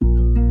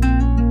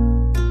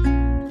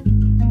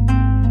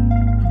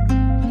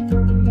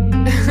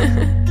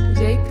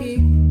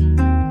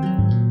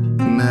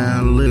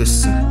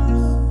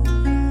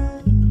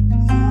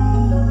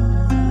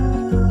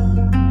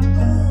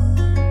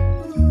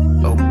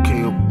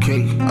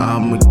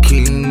I'm a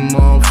king,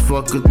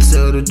 motherfucker,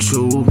 tell the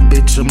truth.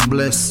 Bitch, I'm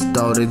blessed.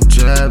 All that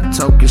jive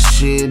talking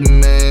shit,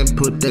 man,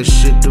 put that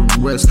shit to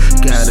rest.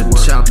 Got a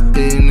chop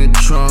in the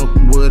trunk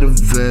with a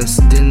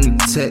vest in the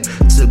tech.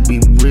 To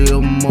be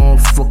real,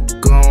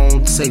 motherfucker, I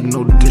don't take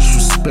no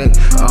disrespect.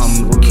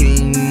 I'm a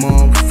king,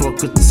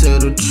 motherfucker,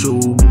 tell the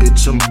truth.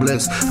 Bitch, I'm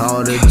blessed.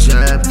 All that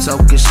jive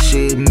talking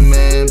shit,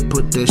 man,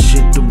 put that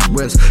shit to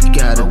rest.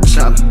 Got a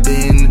chop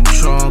in the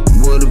trunk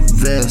with a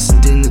vest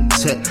in the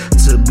tech.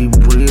 To be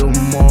real,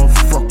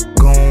 motherfucker,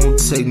 don't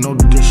take no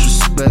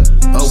disrespect.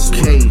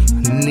 Okay,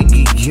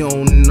 nigga, you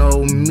don't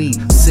know me.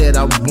 Said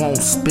I won't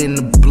spin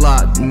the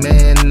block,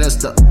 man, that's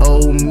the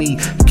old me.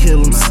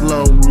 Kill him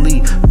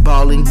slowly,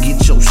 ball and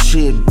get your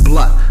shit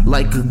blocked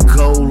like a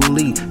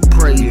goalie.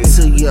 Pray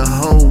to your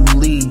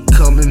holy,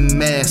 coming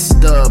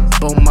masked up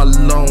on my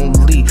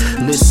lonely.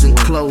 Listen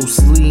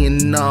closely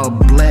and all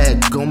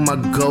black on my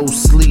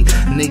ghostly.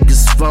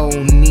 Niggas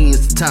phony,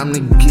 it's time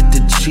to get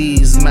the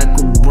cheese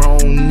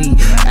macaroni.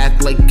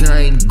 Act like I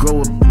ain't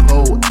grow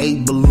up,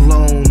 ate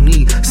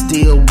bologna.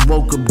 Still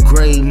woke up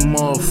gray,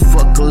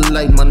 motherfucker,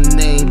 like my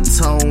name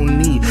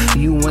Tony.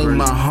 You ain't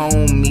my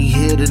homie,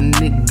 hit a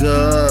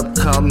nigga up,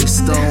 call me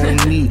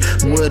Stony.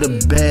 With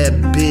a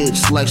bad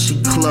bitch like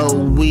she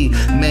Chloe.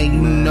 Man,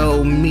 you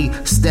know me,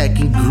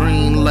 stacking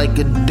green like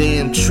a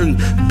damn tree.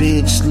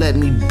 Bitch, let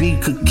me be,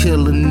 could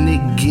kill a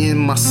nigga in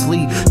my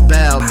sleep.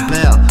 Bow,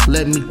 bow,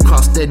 let me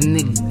cross that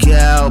nigga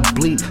out,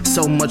 bleep.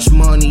 So much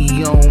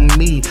money on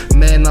me,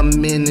 man, I'm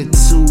in it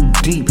too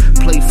deep.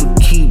 Play for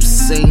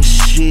keeps, ain't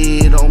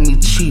shit on me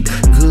cheap.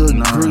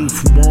 Good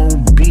grief,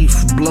 won't beef,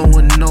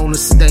 blowing on a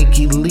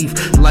stanky leaf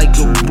like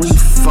a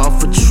reef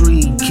off a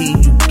tree.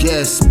 Can you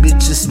guess,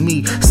 bitch, it's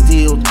me,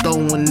 still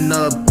throwing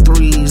up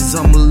threes.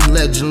 I'm a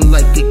legend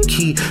like a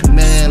key,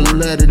 man,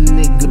 let a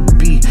nigga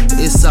be.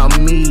 It's all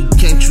me,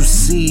 can't you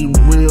see?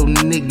 Real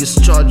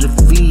niggas charge a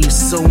fee,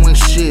 so ain't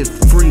shit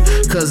free.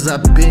 Cause I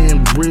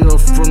been real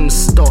from the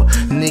start,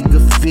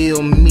 nigga,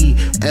 feel me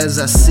as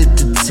I sip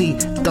the tea.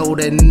 Throw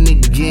that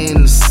nigga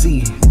in the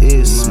sea.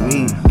 It's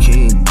me,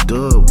 King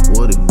Dub,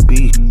 what it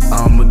be?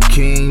 I'm a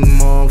king,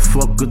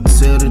 motherfucker,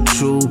 tell the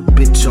truth.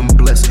 Bitch, I'm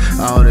blessed.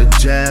 All that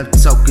jive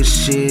talking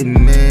shit,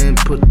 man,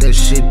 put that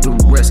shit to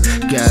rest.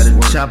 Got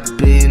a chop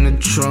in the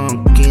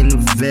trunk, in the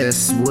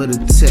vest with a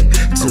tech.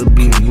 To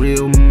be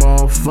real,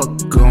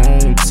 motherfucker, I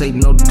don't take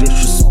no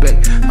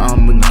disrespect.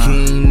 I'm a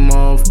king,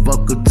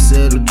 motherfucker,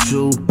 tell the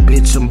truth.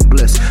 Bitch, I'm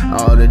blessed.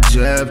 All that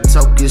jive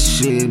talking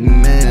shit,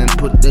 man,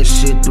 put that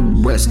shit to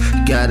rest.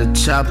 Got a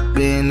chop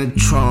in the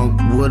trunk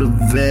with a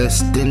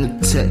vest in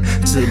the tech.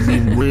 To be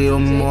real,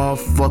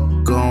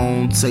 motherfucker, I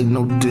don't take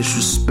no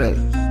disrespect.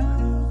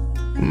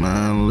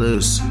 Man,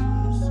 listen,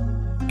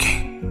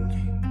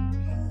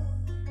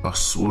 I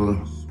swear.